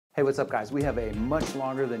Hey, what's up guys? We have a much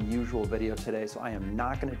longer than usual video today, so I am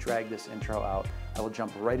not gonna drag this intro out. I will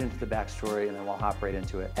jump right into the backstory and then we'll hop right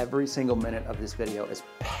into it. Every single minute of this video is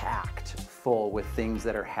packed full with things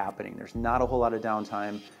that are happening. There's not a whole lot of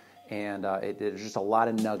downtime, and there's just a lot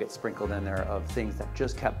of nuggets sprinkled in there of things that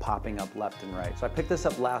just kept popping up left and right. So I picked this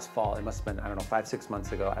up last fall. It must have been, I don't know, 5-6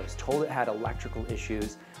 months ago. I was told it had electrical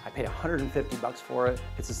issues. I paid 150 bucks for it.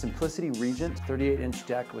 It's a Simplicity Regent 38-inch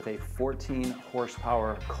deck with a 14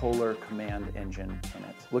 horsepower Kohler command engine in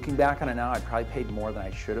it. Looking back on it now, I probably paid more than I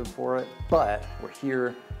should have for it, but we're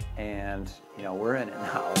here and we're in it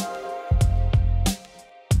now.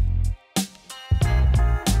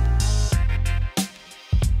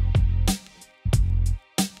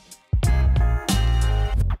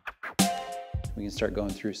 We can start going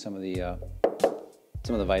through some of the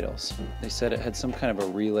vitals. They said it had some kind of a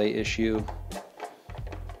relay issue.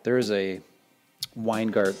 There is a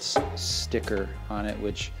Weingart's sticker on it,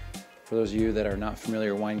 which for those of you that are not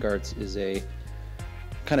familiar, Weingart's is a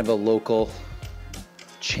kind of a local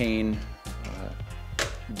chain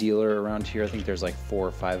dealer around here. I think there's like 4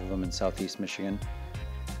 or 5 of them in Southeast Michigan.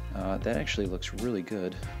 That actually looks really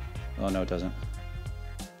good. Oh no, it doesn't.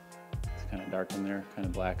 It's kind of dark in there, kind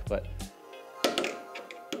of black, but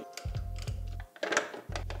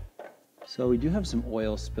so we do have some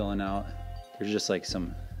oil spilling out. There's just like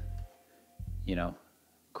some,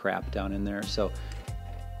 crap down in there. So,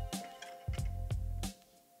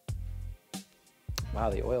 wow,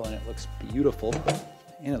 the oil in it looks beautiful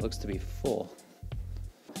and it looks to be full.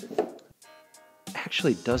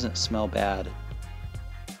 Actually doesn't smell bad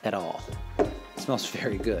at all. It smells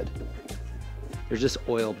very good. There's just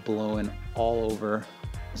oil blowing all over.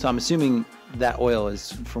 So I'm assuming that oil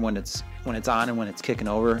is from when it's on and when it's kicking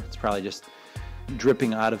over. It's probably just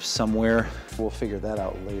dripping out of somewhere. We'll figure that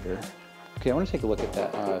out later. Okay, I want to take a look at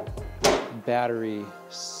that battery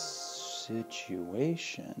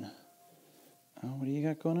situation. Oh, what do you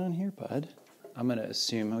got going on here, bud? I'm going to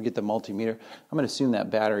assume, I'll get the multimeter. I'm going to assume that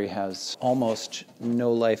battery has almost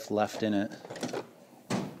no life left in it.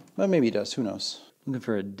 Well, maybe it does, who knows? Looking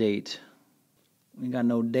for a date. We got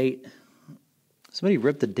no date. Somebody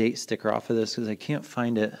ripped the date sticker off of this because I can't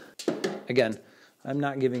find it. Again, I'm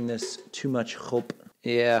not giving this too much hope.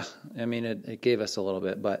 Yeah, I mean, it gave us a little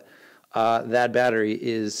bit, but that battery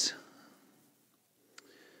is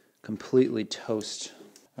completely toast.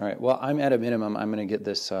 All right, well, I'm at a minimum. I'm going to get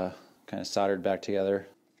this kind of soldered back together.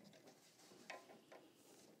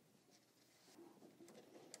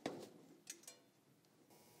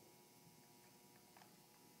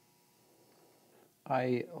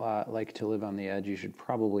 I like to live on the edge. You should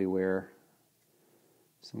probably wear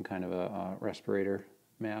some kind of a respirator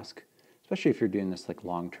mask, especially if you're doing this like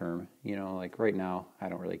long term. Like right now, I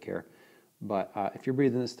don't really care. But if you're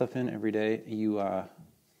breathing this stuff in every day, you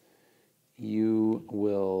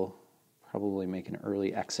will probably make an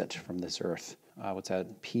early exit from this earth. What's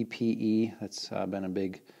that? PPE. That's been a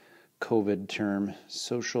big COVID term.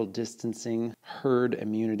 Social distancing, herd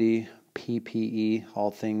immunity. PPE,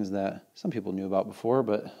 all things that some people knew about before,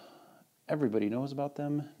 but everybody knows about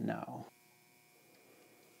them now.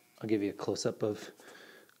 I'll give you a close-up of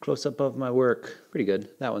my work. Pretty good.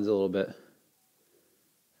 That was a little bit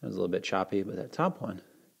choppy, but that top one,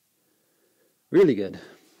 really good.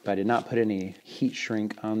 But I did not put any heat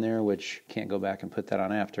shrink on there, which can't go back and put that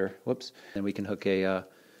on after. Whoops. And we can hook a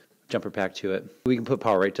jumper pack to it. We can put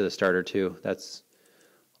power right to the starter too. That's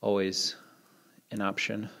always an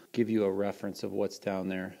option. Give you a reference of what's down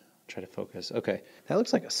there. Try to focus. Okay, that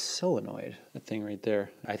looks like a solenoid, that thing right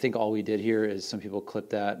there. I think all we did here is some people clip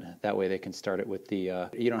that. That way they can start it with the,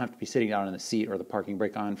 you don't have to be sitting down in the seat or the parking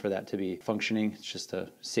brake on for that to be functioning. It's just a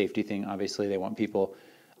safety thing. Obviously, they want people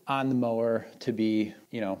on the mower to be,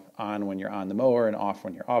 on when you're on the mower and off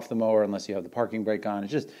when you're off the mower, unless you have the parking brake on.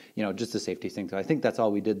 It's just, just a safety thing. So I think that's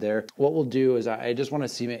all we did there. What we'll do is I just want to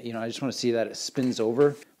see, I just want to see that it spins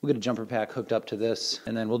over. We'll get a jumper pack hooked up to this,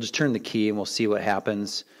 and then we'll just turn the key and we'll see what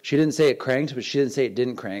happens. She didn't say it cranked, but she didn't say it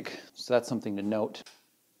didn't crank. So that's something to note.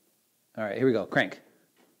 All right, here we go. Crank.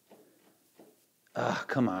 Ah,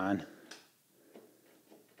 come on.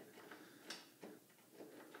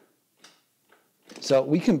 So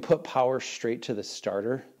we can put power straight to the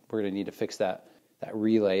starter. We're going to need to fix that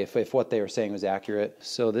relay if what they were saying was accurate.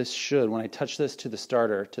 So this should, when I touch this to the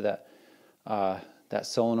starter, to that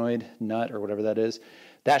solenoid nut or whatever that is,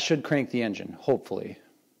 that should crank the engine, hopefully.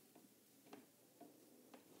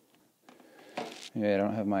 Maybe I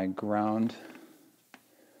don't have my ground.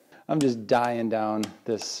 I'm just dying down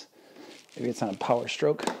this. Maybe it's on a power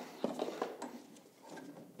stroke.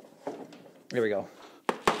 There we go.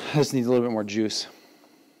 This needs a little bit more juice.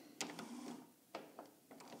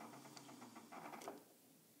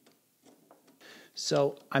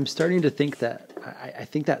 So I'm starting to think that, I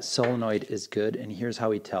think that solenoid is good, and here's how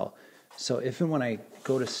we tell. So if and when I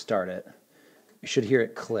go to start it, you should hear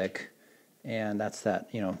it click, and that's that,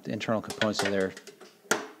 you know, the internal components are there.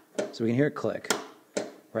 So we can hear it click,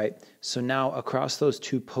 right? So now across those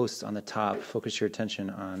two posts on the top, focus your attention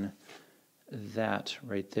on that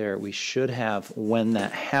right there. We should have, when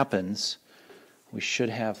that happens, we should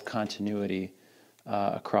have continuity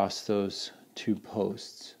across those two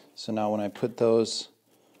posts. So now when I put those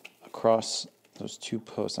across those two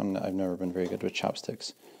posts, I've never been very good with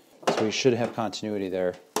chopsticks. So we should have continuity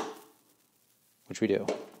there, which we do.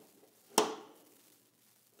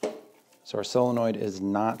 So our solenoid is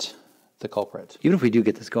not the culprit. Even if we do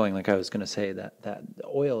get this going, like I was going to say, that the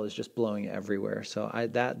oil is just blowing everywhere. So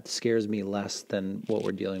that scares me less than what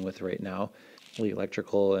we're dealing with right now. The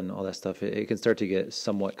electrical and all that stuff, it can start to get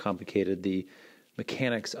somewhat complicated. The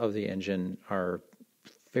mechanics of the engine are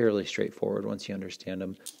fairly straightforward once you understand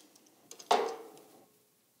them.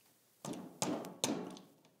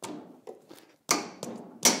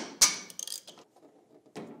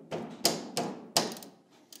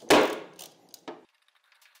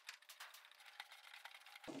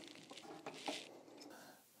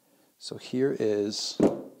 So here is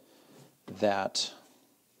that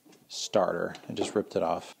starter. I just ripped it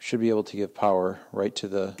off. Should be able to give power right to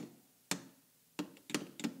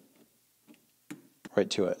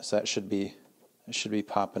it. So that should be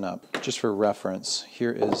popping up. Just for reference,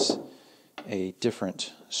 here is a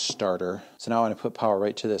different starter. So now when I put power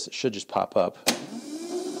right to this, it should just pop up.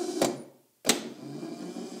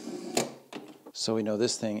 So we know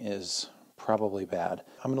this thing is probably bad.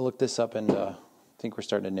 I'm going to look this up, and I think we're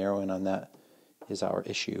starting to narrow in on that is our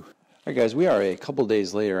issue. All right, guys, we are a couple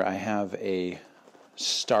days later. I have a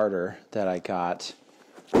starter that I got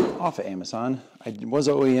off of Amazon. It was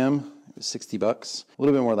OEM. It was $60, a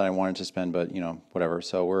little bit more than I wanted to spend, but you know, whatever.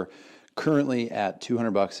 So we're currently at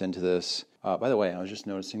 $200 into this. By the way, I was just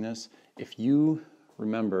noticing this. If you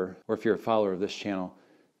remember, or if you're a follower of this channel,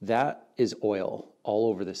 that is oil all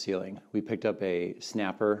over the ceiling. We picked up a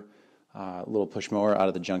snapper, little push mower out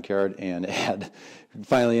of the junkyard, and it had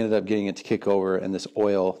finally ended up getting it to kick over, and this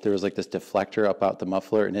oil, there was like this deflector up out the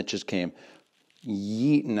muffler, and it just came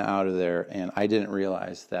yeeting out of there, and I didn't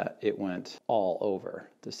realize that it went all over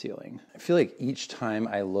the ceiling. I feel like each time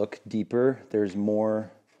I look deeper, there's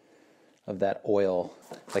more of that oil.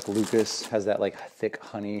 Like Lucas has that like thick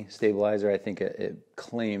honey stabilizer. I think it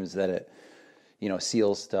claims that it, you know,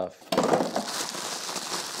 seals stuff.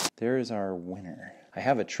 There is our winner. I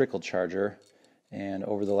have a trickle charger, and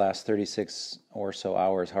over the last 36 or so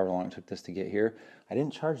hours, however long it took this to get here, I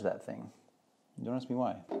didn't charge that thing. Don't ask me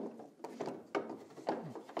why.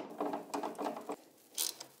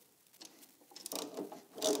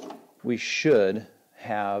 We should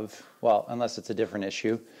have, well, unless it's a different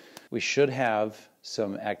issue, we should have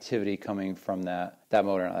some activity coming from that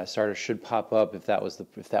motor. Now, that starter should pop up if that was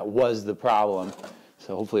the problem.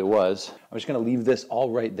 So hopefully it was. I'm just going to leave this all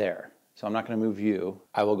right there. So I'm not going to move you.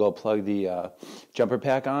 I will go plug the jumper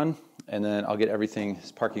pack on, and then I'll get everything,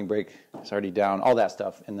 this parking brake is already down, all that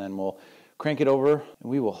stuff, and then we'll crank it over, and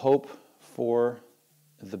we will hope for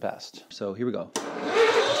the best. So here we go.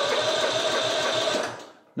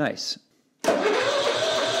 Nice.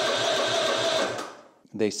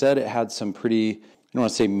 They said it had some pretty, I don't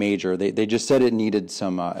want to say major, they just said it needed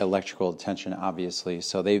some electrical attention, obviously.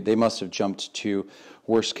 So they must have jumped to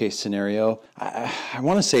worst case scenario. I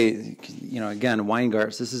want to say, you know, again,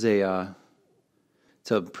 Weingarts, this is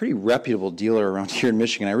it's a pretty reputable dealer around here in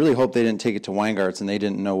Michigan. I really hope they didn't take it to Weingarts and they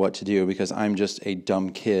didn't know what to do, because I'm just a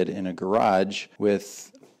dumb kid in a garage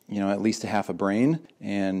with, you know, at least a half a brain,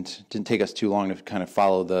 and it didn't take us too long to kind of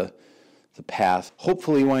follow the path.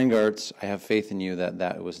 Hopefully, Weingarts, I have faith in you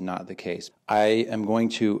that was not the case. I am going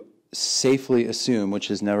to safely assume, which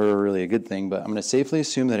is never really a good thing, but I'm going to safely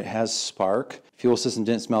assume that it has spark. Fuel system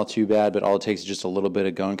didn't smell too bad, but all it takes is just a little bit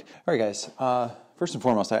of gunk. All right, guys, first and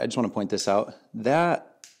foremost, I just want to point this out.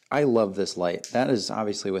 I love this light. That is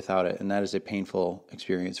obviously without it, and that is a painful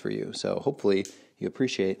experience for you. So hopefully you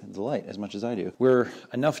appreciate the light as much as I do. We're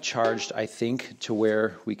enough charged, I think, to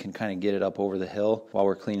where we can kind of get it up over the hill while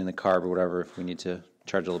we're cleaning the carb or whatever. If we need to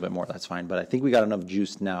charge a little bit more, that's fine. But I think we got enough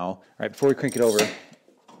juice now. All right, before we crank it over,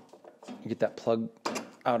 get that plug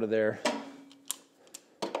out of there.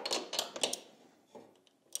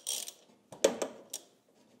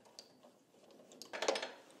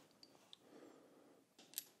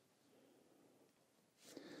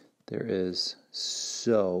 There is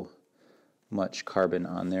so much carbon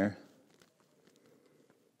on there.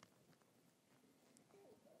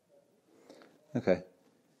 Okay.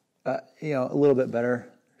 You know, a little bit better.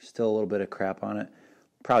 Still a little bit of crap on it.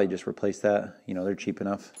 Probably just replace that. You know, they're cheap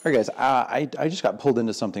enough. All right, guys, I just got pulled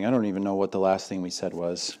into something. I don't even know what the last thing we said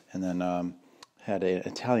was. And then had an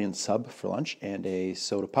Italian sub for lunch and a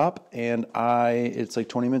soda pop. And it's like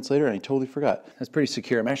 20 minutes later and I totally forgot. That's pretty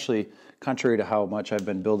secure. I'm actually, contrary to how much I've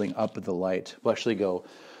been building up the light, we'll actually go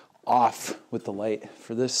off with the light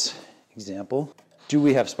for this example. Do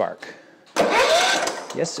we have spark?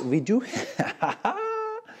 Yes, we do. Let's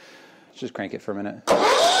just crank it for a minute.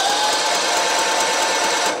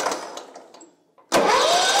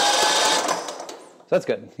 So that's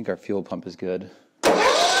good. I think our fuel pump is good.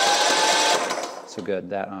 So good.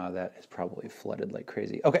 That is probably flooded like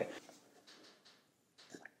crazy. Okay.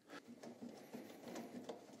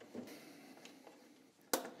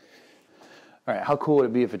 All right, how cool would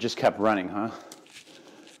it be if it just kept running, huh?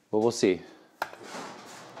 Well, we'll see.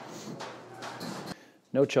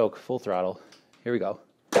 No choke, full throttle. Here we go.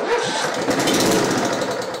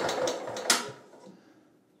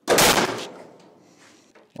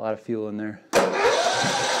 A lot of fuel in there.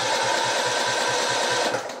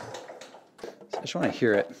 So I just want to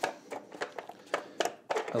hear it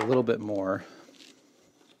a little bit more.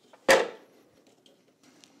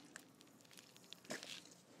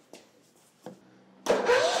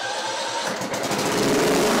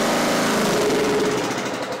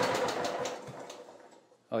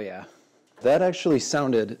 Oh yeah. That actually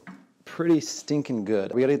sounded pretty stinking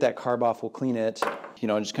good. We gotta get that carb off, we'll clean it, you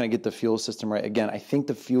know, just kind of get the fuel system right. Again, I think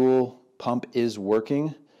the fuel pump is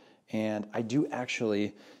working, and I do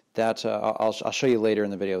actually, I'll show you later in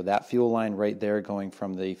the video, that fuel line right there going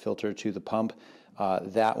from the filter to the pump,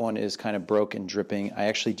 that one is kind of broke and dripping. I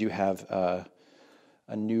actually do have a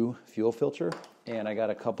new fuel filter, and I got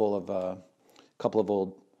a couple of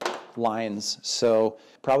old lines, so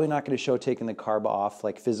probably not going to show taking the carb off,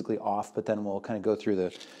 like physically off, but then we'll kind of go through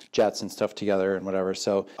the jets and stuff together and whatever.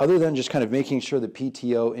 So other than just kind of making sure the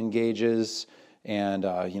PTO engages and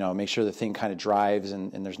you know, make sure the thing kind of drives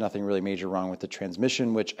and there's nothing really major wrong with the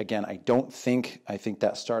transmission, which again, I think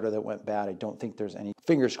that starter that went bad, I don't think there's any,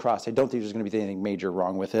 fingers crossed, I don't think there's going to be anything major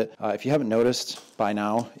wrong with it. If you haven't noticed by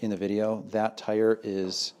now in the video, that tire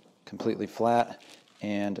is completely flat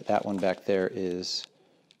and that one back there is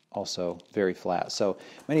also very flat. So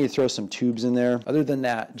I need to throw some tubes in there. Other than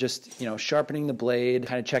that, just, you know, sharpening the blade,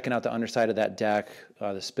 kind of checking out the underside of that deck,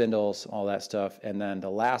 the spindles, all that stuff. And then the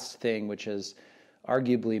last thing, which is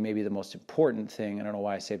arguably maybe the most important thing, I don't know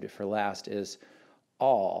why I saved it for last, is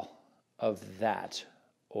all of that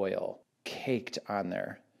oil caked on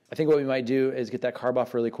there. I think what we might do is get that carb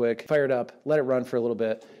off really quick, fire it up, let it run for a little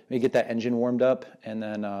bit, maybe get that engine warmed up, and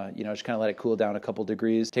then you know, just kind of let it cool down a couple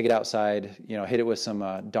degrees. Take it outside, you know, hit it with some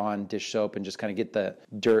Dawn dish soap, and just kind of get the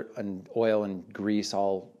dirt and oil and grease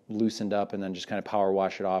all loosened up, and then just kind of power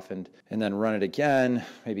wash it off, and then run it again.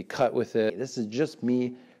 Maybe cut with it. This is just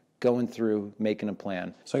me going through making a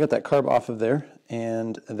plan. So I got that carb off of there,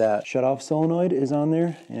 and that shutoff solenoid is on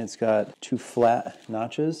there, and it's got two flat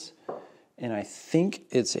notches. And I think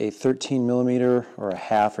it's a 13 millimeter or a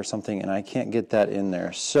half or something, and I can't get that in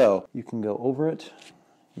there. So you can go over it,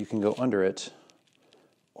 you can go under it,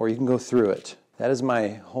 or you can go through it. That is my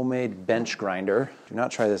homemade bench grinder. Do not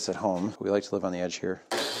try this at home. We like to live on the edge here.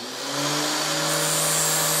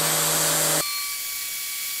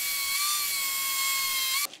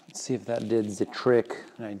 Let's see if that did the trick.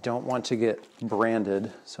 And I don't want to get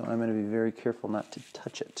branded, so I'm going to be very careful not to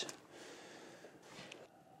touch it.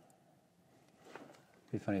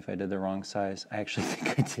 It'd be funny if I did the wrong size. I actually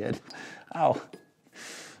think I did. Ow.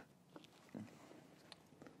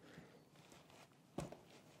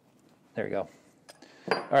 There we go.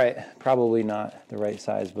 All right, probably not the right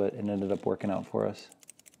size, but it ended up working out for us.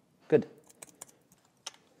 Good.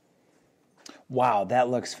 Wow, that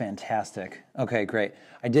looks fantastic. Okay, great.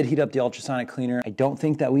 I did heat up the ultrasonic cleaner. I don't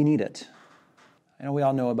think that we need it. I know we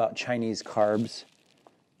all know about Chinese carbs.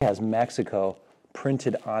 It has Mexico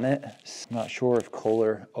printed on it. I'm not sure if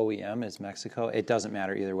Kohler OEM is Mexico. It doesn't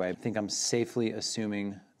matter either way. I think I'm safely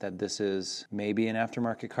assuming that this is maybe an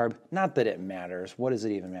aftermarket carb. Not that it matters. What does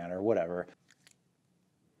it even matter? Whatever.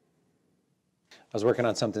 I was working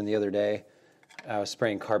on something the other day. I was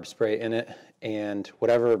spraying carb spray in it, and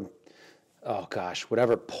whatever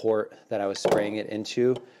port that I was spraying it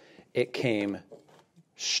into, it came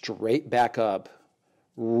straight back up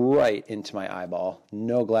right into my eyeball.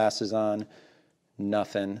 No glasses on.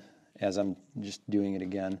 Nothing, as I'm just doing it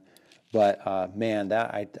again. But man,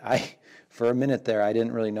 that I for a minute there, I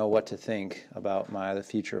didn't really know what to think about the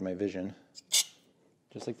future of my vision.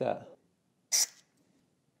 Just like that.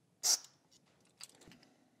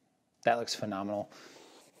 That looks phenomenal.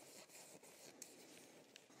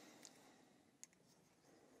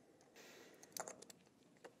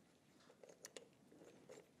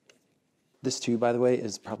 This too, by the way,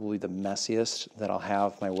 is probably the messiest that I'll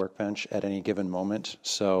have my workbench at any given moment.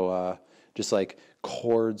 So just like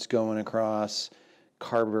cords going across,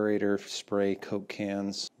 carburetor spray, Coke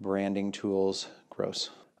cans, branding tools, gross.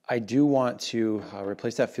 I do want to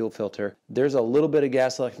replace that fuel filter. There's a little bit of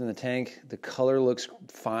gas left in the tank. The color looks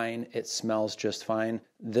fine. It smells just fine.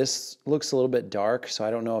 This looks a little bit dark, so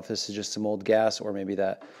I don't know if this is just some old gas or maybe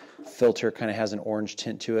that filter kind of has an orange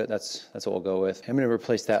tint to it. That's what we'll go with. I'm going to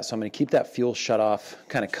replace that, so I'm going to keep that fuel shut off,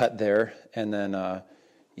 kind of cut there, and then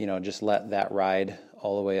you know, just let that ride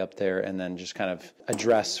all the way up there, and then just kind of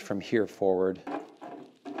address from here forward.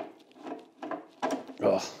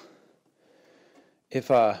 Ugh.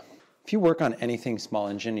 If you work on anything small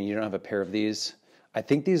engine and you don't have a pair of these, I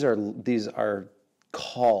think these are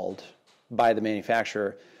called by the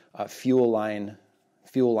manufacturer fuel line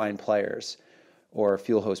pliers or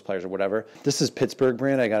fuel hose pliers or whatever. This is Pittsburgh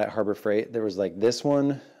brand. I got at Harbor Freight. There was like this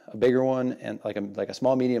one, a bigger one, and like a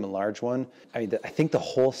small, medium, and large one. I mean, I think the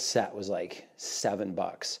whole set was like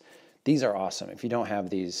 $7. These are awesome. If you don't have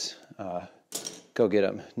these, go get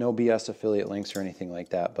them. No BS affiliate links or anything like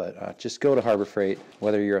that, but just go to Harbor Freight.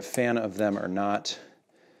 Whether you're a fan of them or not,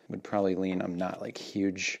 would probably lean. I'm not like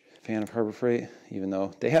huge fan of Harbor Freight, even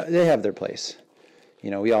though they have their place.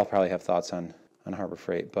 You know, we all probably have thoughts on Harbor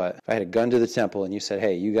Freight, but if I had a gun to the temple and you said,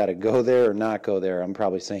 hey, you got to go there or not go there, I'm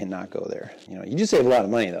probably saying not go there. You know, you do save a lot of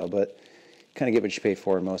money though, but kind of get what you pay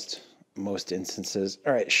for in most instances.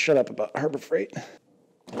 All right, shut up about Harbor Freight.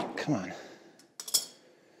 Come on.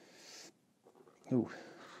 Ooh.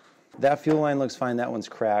 That fuel line looks fine. That one's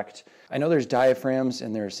cracked. I know there's diaphragms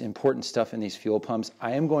and there's important stuff in these fuel pumps.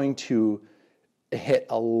 I am going to hit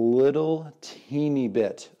a little teeny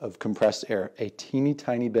bit of compressed air, a teeny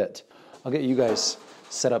tiny bit. I'll get you guys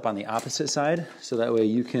set up on the opposite side so that way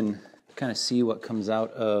you can kind of see what comes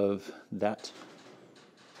out of that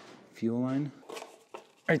fuel line.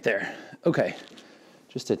 Right there. Okay.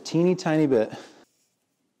 Just a teeny tiny bit.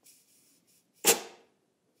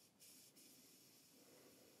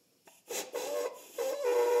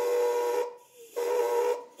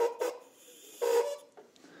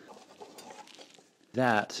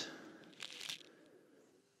 That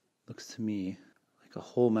looks to me like a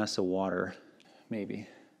whole mess of water, maybe.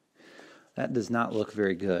 That does not look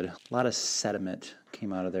very good. A lot of sediment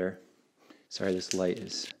came out of there. Sorry, this light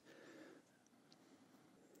is...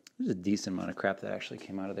 There's a decent amount of crap that actually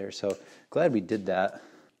came out of there, so glad we did that.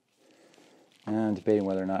 And I'm debating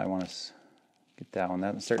whether or not I want to get that one.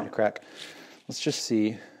 That's starting to crack. Let's just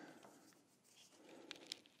see.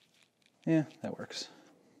 Yeah, that works.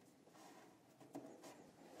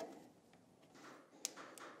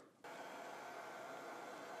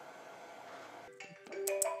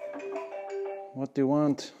 What do you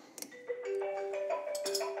want?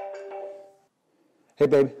 Hey,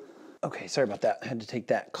 babe. Okay, sorry about that. I had to take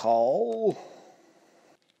that call.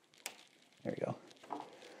 There you go.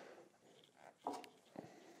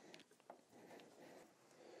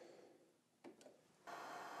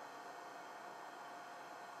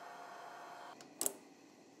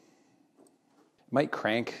 Might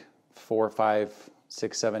crank 4, 5,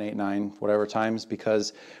 6, 7, 8, 9, whatever times,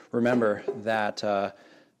 because remember that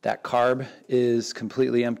that carb is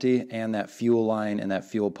completely empty, and that fuel line and that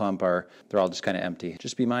fuel pump they're all just kind of empty.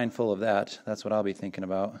 Just be mindful of that. That's what I'll be thinking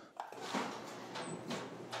about. All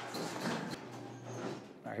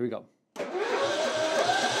right, here we go.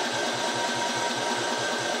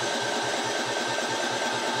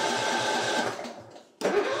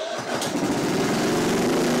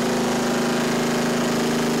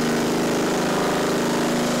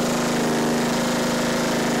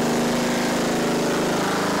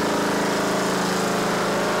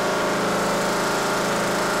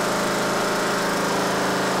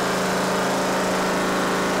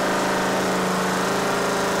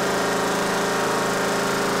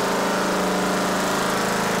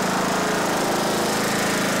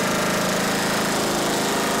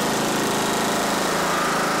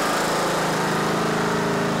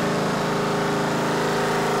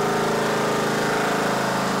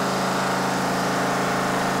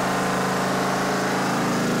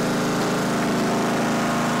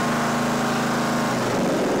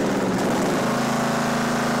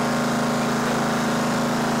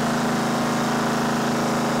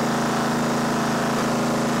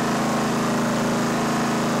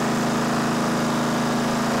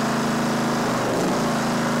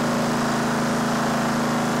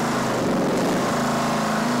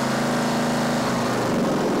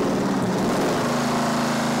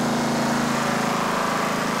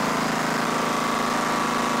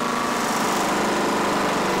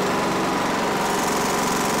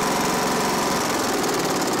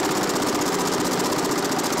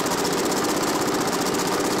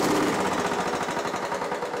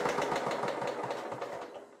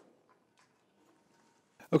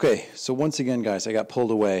 Okay, so once again, guys, I got pulled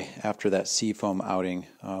away after that seafoam outing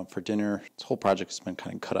for dinner. This whole project has been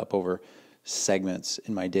kind of cut up over segments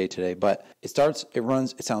in my day today, but it starts, it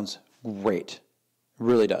runs, it sounds great. It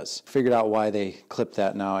really does. Figured out why they clipped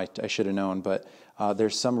that now. I should have known, but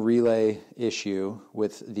there's some relay issue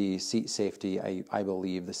with the seat safety. I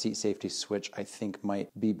believe the seat safety switch, I think, might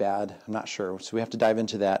be bad. I'm not sure, so we have to dive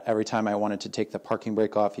into that. Every time I wanted to take the parking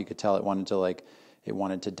brake off, you could tell it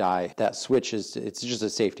wanted to die. That switch it's just a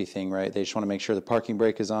safety thing, right? They just want to make sure the parking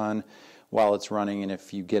brake is on while it's running, and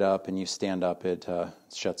if you get up and you stand up, it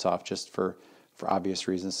shuts off just for obvious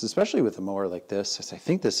reasons, especially with a mower like this. I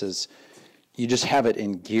think this is, you just have it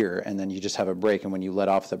in gear, and then you just have a brake, and when you let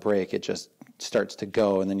off the brake, it just starts to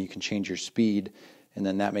go, and then you can change your speed, and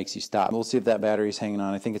then that makes you stop. We'll see if that battery's hanging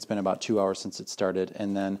on. I think it's been about 2 hours since it started,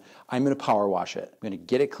 and then I'm going to power wash it. I'm going to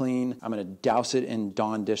get it clean. I'm going to douse it in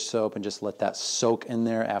Dawn dish soap and just let that soak in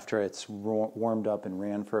there after it's warmed up and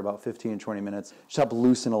ran for about 15 and 20 minutes. Just help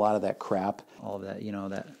loosen a lot of that crap. All of that,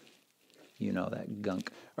 that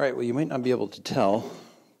gunk. All right, well, you might not be able to tell,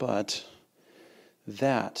 but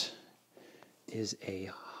that is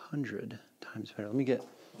 100 times better. Let me get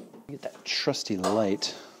that trusty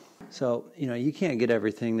light. So, you can't get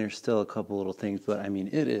everything. There's still a couple little things, but I mean,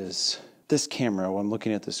 it is, this camera, when I'm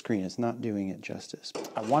looking at the screen, is not doing it justice.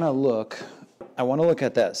 I want to look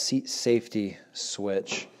at that seat safety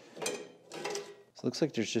switch. So it looks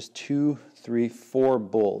like there's just 2, 3, 4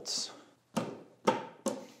 bolts.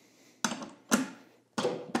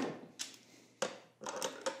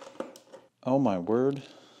 Oh my word.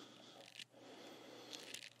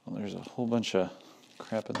 Well, there's a whole bunch of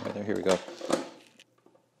crap in the way there. Here we go.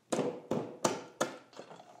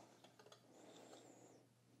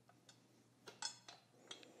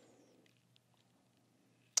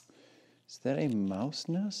 Is that a mouse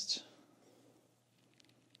nest?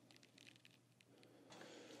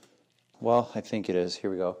 Well, I think it is. Here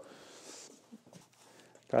we go.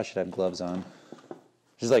 Probably should have gloves on.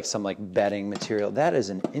 There's like some bedding material. That is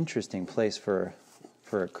an interesting place for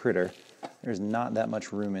a critter. There's not that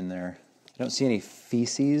much room in there. I don't see any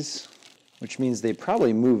feces, which means they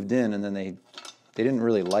probably moved in and then they didn't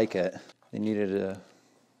really like it. They needed a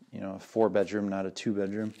 4-bedroom, not a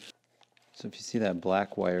 2-bedroom. So if you see that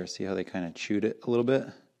black wire, see how they kind of chewed it a little bit?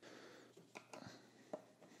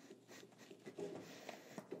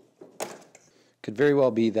 Could very well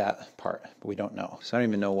be that part, but we don't know. So I don't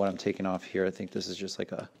even know what I'm taking off here. I think this is just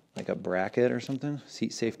like a bracket or something.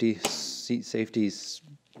 Seat safety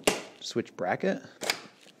switch bracket.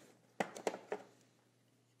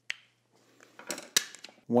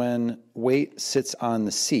 When weight sits on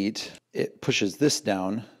the seat, it pushes this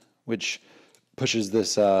down, which pushes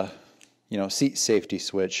this seat safety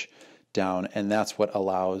switch down, and that's what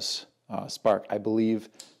allows spark. I believe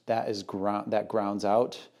that is that grounds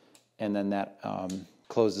out, and then that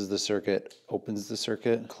closes the circuit, opens the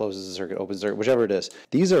circuit, closes the circuit, opens the circuit, whichever it is.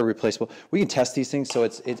 These are replaceable. We can test these things, so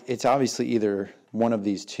it's obviously either one of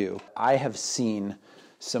these two. I have seen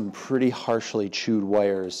some pretty harshly chewed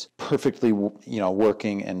wires perfectly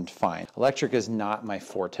working and fine. Electric is not my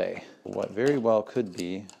forte. What very well could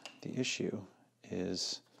be the issue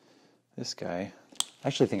is this guy. I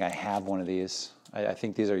actually think I have one of these. I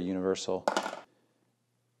think these are universal.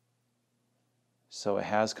 So it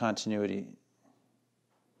has continuity.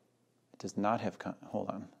 It does not have, hold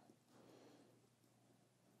on.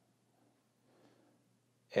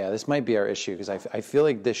 Yeah, this might be our issue because I feel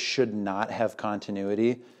like this should not have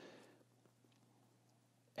continuity.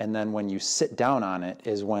 And then when you sit down on it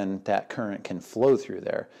is when that current can flow through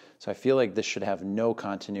there. So I feel like this should have no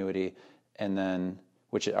continuity, and then,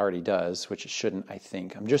 which it already does, which it shouldn't, I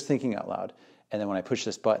think. I'm just thinking out loud. And then when I push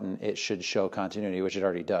this button, it should show continuity, which it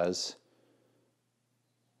already does.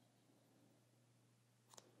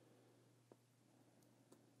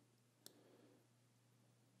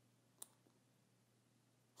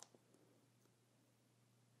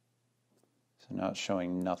 So now it's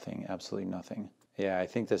showing nothing, absolutely nothing. Yeah, I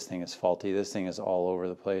think this thing is faulty. This thing is all over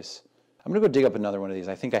the place. I'm gonna go dig up another one of these.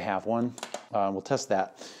 I think I have one. We'll test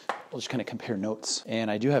that. We'll just kind of compare notes. And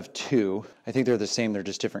I do have two. I think they're the same, they're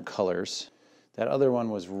just different colors. That other one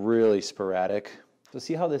was really sporadic. So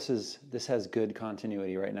see how this has good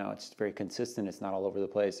continuity right now. It's very consistent, it's not all over the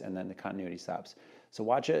place, and then the continuity stops. So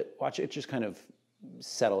watch it just kind of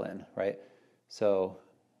settle in, right? So,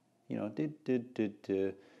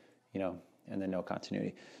 and then no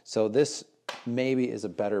continuity. So this maybe is a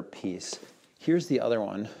better piece. Here's the other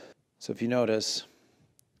one. So if you notice,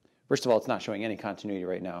 first of all, it's not showing any continuity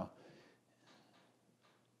right now.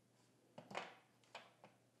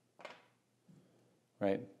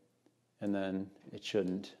 Right? And then it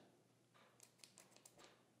shouldn't.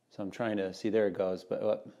 So I'm trying to see, there it goes,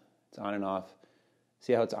 but it's on and off.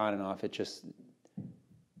 See how it's on and off? It just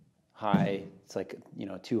high. It's like,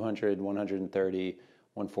 200, 130,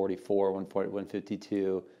 144, 140,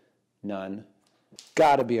 152, none.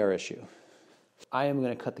 Gotta be our issue. I am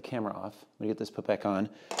going to cut the camera off. Let me get this put back on.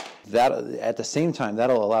 That, at the same time,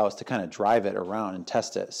 that'll allow us to kind of drive it around and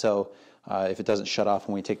test it. So if it doesn't shut off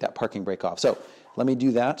when we take that parking brake off. So let me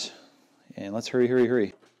do that, and let's hurry, hurry,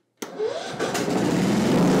 hurry.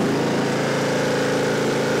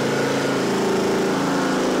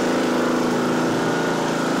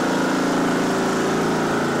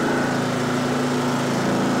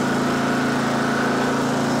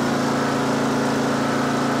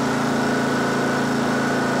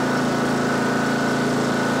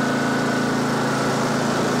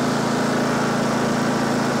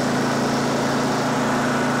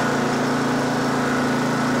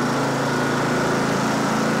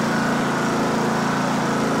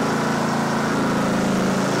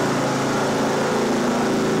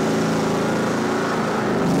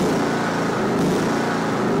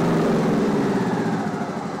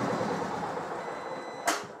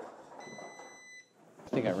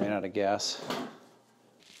 I think I ran out of gas.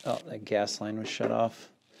 Oh, that gas line was shut off.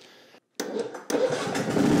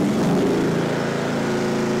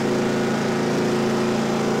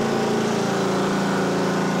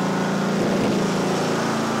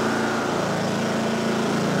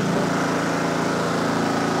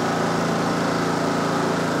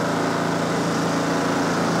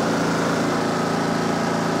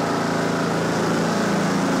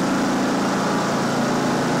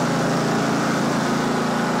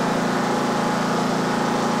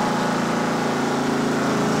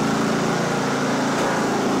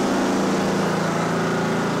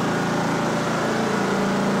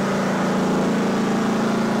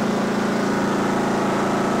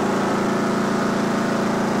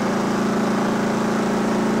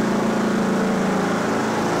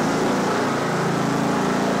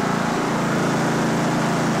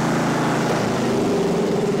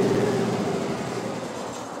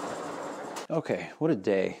 Okay, what a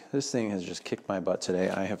day. This thing has just kicked my butt today.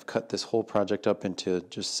 I have cut this whole project up into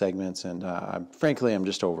just segments, and frankly, I'm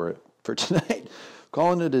just over it for tonight.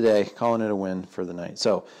 Calling it a day, calling it a win for the night.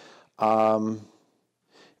 So,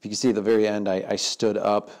 if you can see at the very end, I stood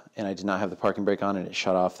up, and I did not have the parking brake on, and it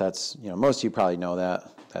shut off. That's, most of you probably know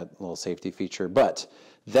that little safety feature, but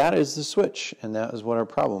that is the switch, and that is what our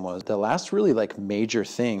problem was. The last really major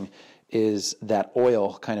thing is that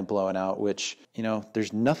oil kind of blowing out, which,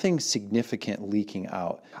 there's nothing significant leaking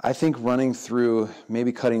out. I think running through,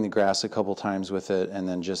 maybe cutting the grass a couple times with it, and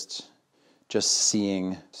then just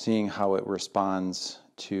seeing how it responds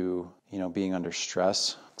to, being under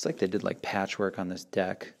stress. Looks like they did patchwork on this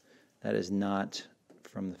deck. That is not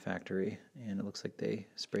from the factory, and it looks like they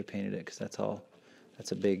spray painted it, because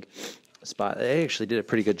that's a big spot. They actually did a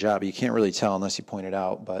pretty good job. You can't really tell unless you point it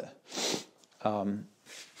out, but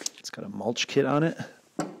it's got a mulch kit on it,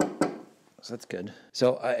 so that's good.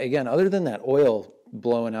 So again, other than that oil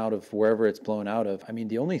blowing out of wherever it's blown out of,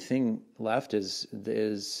 the only thing left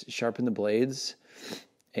is sharpen the blades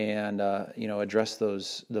and address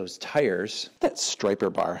those tires. That striper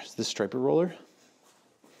bar, this striper roller,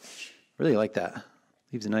 really like that.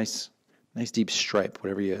 Leaves a nice deep stripe,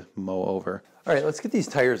 whatever you mow over. All right, let's get these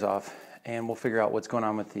tires off, and we'll figure out what's going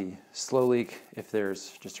on with the slow leak, if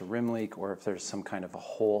there's just a rim leak or if there's some kind of a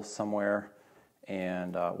hole somewhere,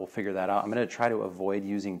 and we'll figure that out. I'm going to try to avoid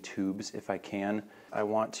using tubes if I can. I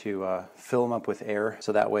want to fill them up with air,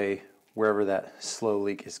 so that way wherever that slow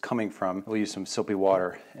leak is coming from, we'll use some soapy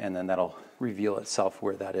water, and then that'll reveal itself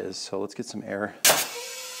where that is. So let's get some air.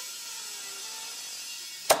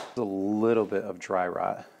 A little bit of dry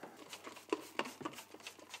rot.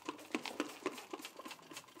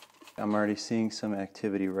 I'm already seeing some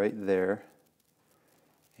activity right there,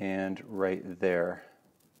 and right there,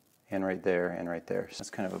 and right there, and right there. So that's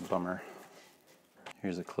kind of a bummer.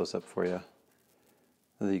 Here's a close-up for you.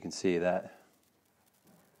 So you can see that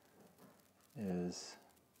is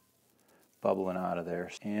bubbling out of there.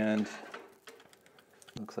 And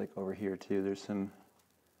looks like over here too, there's some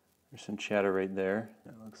chatter right there.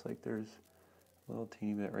 It looks like there's a little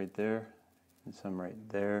teeny bit right there, and some right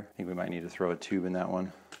there. I think we might need to throw a tube in that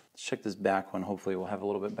one. Let's check this back one. Hopefully we'll have a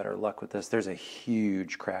little bit better luck with this. There's a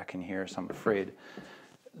huge crack in here, so I'm afraid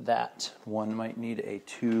that one might need a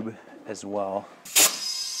tube as well.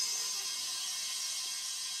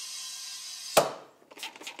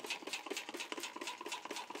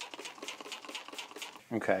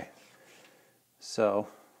 Okay, so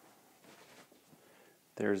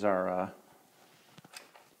there's our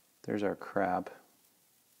crab.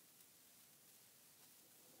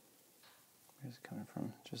 is it coming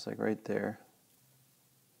from? Just like right there.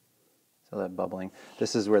 So that bubbling.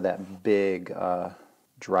 This is where that big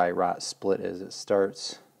dry rot split is. It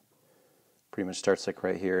starts, pretty much starts like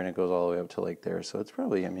right here, and it goes all the way up to like there. So it's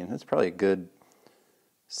probably, I mean, it's probably a good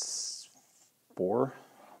 4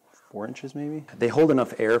 inches maybe. They hold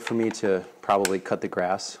enough air for me to probably cut the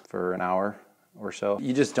grass for an hour or so.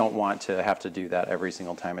 You just don't want to have to do that every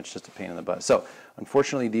single time. It's just a pain in the butt. So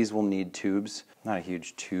unfortunately these will need tubes. Not a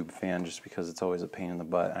huge tube fan just because it's always a pain in the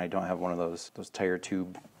butt, and I don't have one of those tire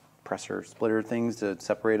tube presser splitter things to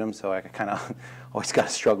separate them, so I kind of always got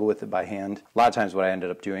to struggle with it by hand. A lot of times what I ended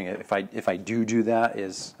up doing, if I do that,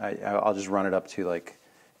 is I'll just run it up to, like,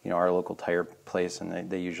 you know, our local tire place, and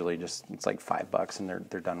they usually just, it's like $5 and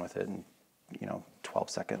they're done with it in, you know, 12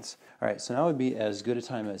 seconds. All right, so now would be as good a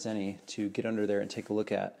time as any to get under there and take a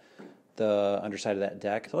look at the underside of that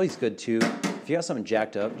deck. It's always good too, if you got something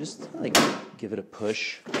jacked up, just like give it a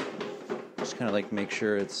push. Just kind of like make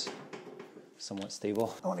sure it's somewhat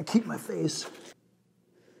stable. I want to keep my face.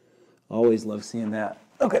 Always love seeing that.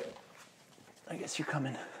 Okay, I guess you're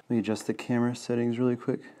coming. Let me adjust the camera settings really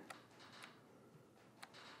quick.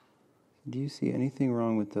 Do you see anything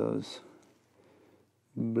wrong with those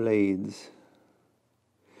blades?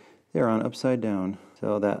 They're on upside down.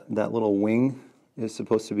 So that little wing is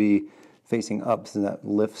supposed to be facing up, so that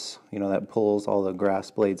lifts, you know, that pulls all the grass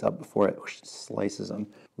blades up before it slices them.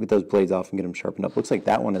 We'll get those blades off and get them sharpened up. Looks like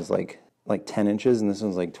that one is like 10 inches and this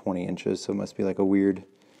one's like 20 inches, so it must be like a weird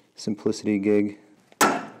simplicity gig.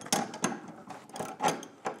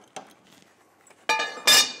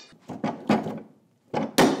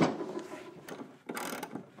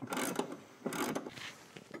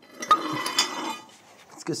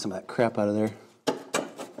 Let's get some of that crap out of there.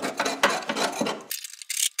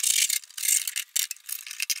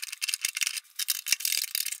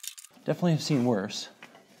 Definitely have seen worse.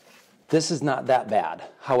 This is not that bad.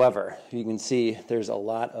 However, you can see there's a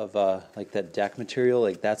lot of like that deck material,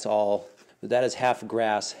 like that is half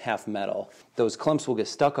grass, half metal. Those clumps will get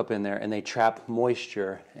stuck up in there and they trap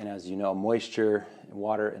moisture. And as you know, moisture,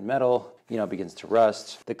 water, and metal, you know, begins to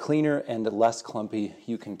rust. The cleaner and the less clumpy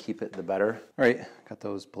you can keep it, the better. All right, got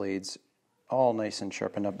those blades all nice and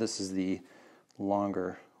sharpened up. This is the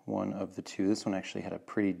longer one of the two. This one actually had a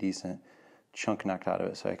pretty decent chunk knocked out of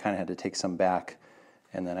it, so I kind of had to take some back,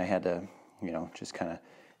 and then I had to, you know, just kind of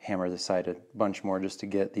hammer the side a bunch more just to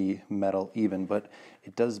get the metal even, but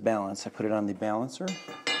it does balance. I put it on the balancer,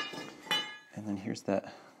 and then here's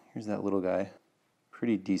that little guy.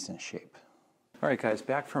 Pretty decent shape. All right, guys,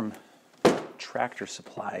 back from Tractor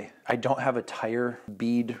Supply. I don't have a tire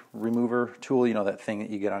bead remover tool, you know, that thing that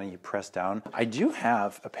you get on and you press down. I do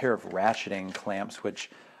have a pair of ratcheting clamps,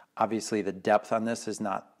 which obviously the depth on this is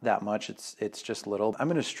not that much, it's just little. I'm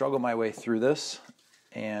gonna struggle my way through this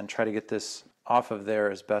and try to get this off of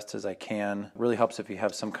there as best as I can. Really helps if you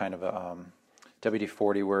have some kind of a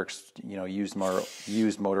WD-40 works, you know, used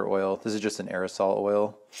motor oil. This is just an aerosol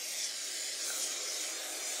oil.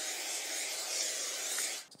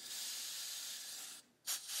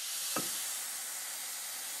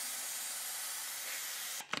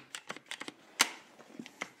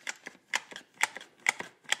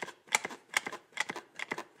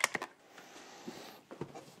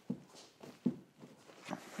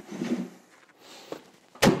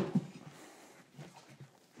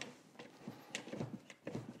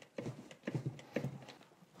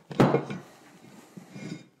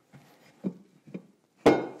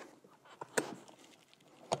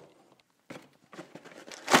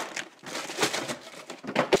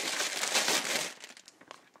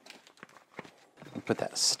 Put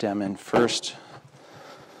that stem in first.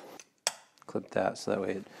 Clip that so that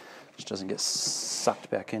way it just doesn't get sucked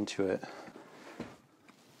back into it.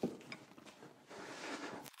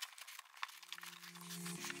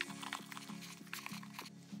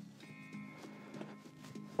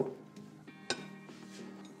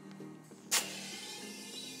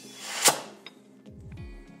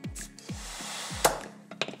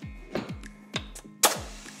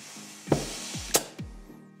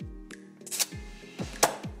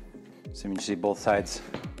 So you see both sides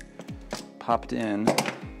popped in.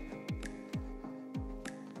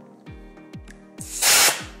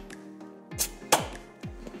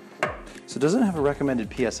 So it doesn't have a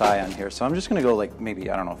recommended PSI on here, so I'm just gonna go like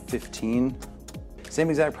maybe, I don't know, 15. Same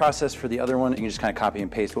exact process for the other one. You can just kind of copy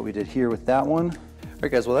and paste what we did here with that one. All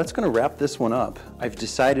right, guys, well, that's gonna wrap this one up. I've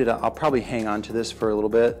decided I'll probably hang on to this for a little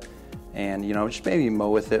bit and, you know, just maybe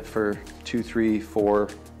mow with it for 2, 3, 4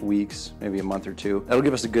 weeks, maybe a month or two. That'll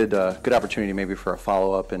give us a good opportunity maybe for a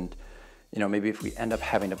follow-up and, You know, maybe if we end up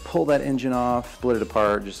having to pull that engine off, split it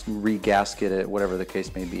apart, just re-gasket it, whatever the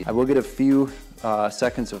case may be. I will get a few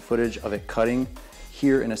seconds of footage of it cutting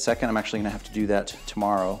here in a second. I'm actually gonna have to do that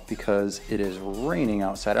tomorrow because it is raining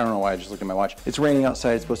outside. I don't know why I just looked at my watch. It's raining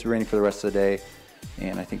outside, it's supposed to be raining for the rest of the day,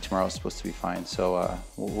 and I think tomorrow is supposed to be fine. So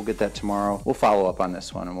we'll get that tomorrow. We'll follow up on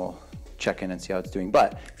this one and we'll check in and see how it's doing.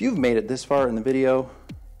 But if you've made it this far in the video,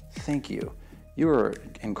 thank you. You are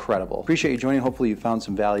incredible. Appreciate you joining. Hopefully you found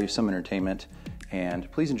some value, some entertainment, and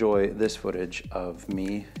please enjoy this footage of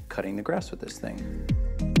me cutting the grass with this thing.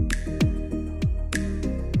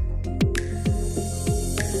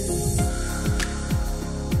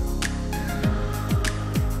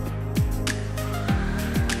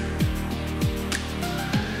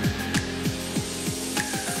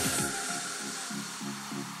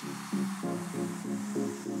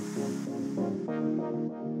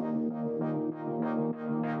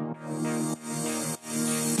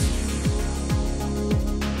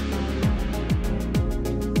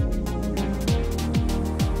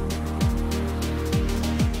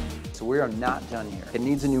 We are not done here. It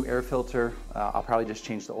needs a new air filter. I'll probably just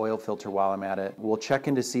change the oil filter while I'm at it. We'll check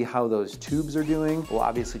in to see how those tubes are doing. We'll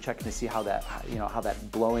obviously check in to see how that, how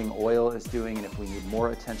that blowing oil is doing, and if we need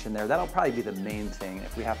more attention there. That'll probably be the main thing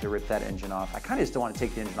if we have to rip that engine off. I kind of just don't want to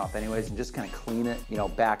take the engine off anyways and just kind of clean it,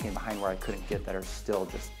 back in behind where I couldn't get that are still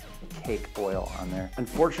just cake oil on there.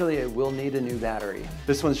 Unfortunately, it will need a new battery.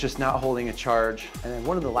 This one's just not holding a charge. And then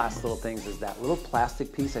one of the last little things is that little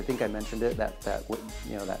plastic piece, I think I mentioned it, that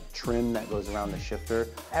trim that goes around the shifter.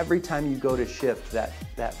 Every time you go to shift, that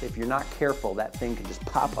if you're not careful, that thing can just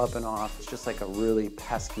pop up and off. It's just like a really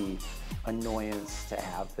pesky annoyance to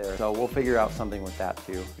have there. So we'll figure out something with that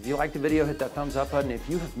too. If you liked the video, hit that thumbs up button. If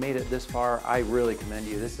you have made it this far, I really commend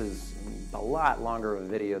you. This is a lot longer of a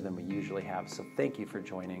video than we usually have, so thank you for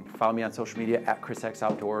joining. Follow me on social media at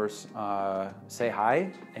chrisxoutdoors. Say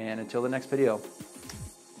hi, and until the next video,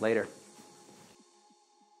 later.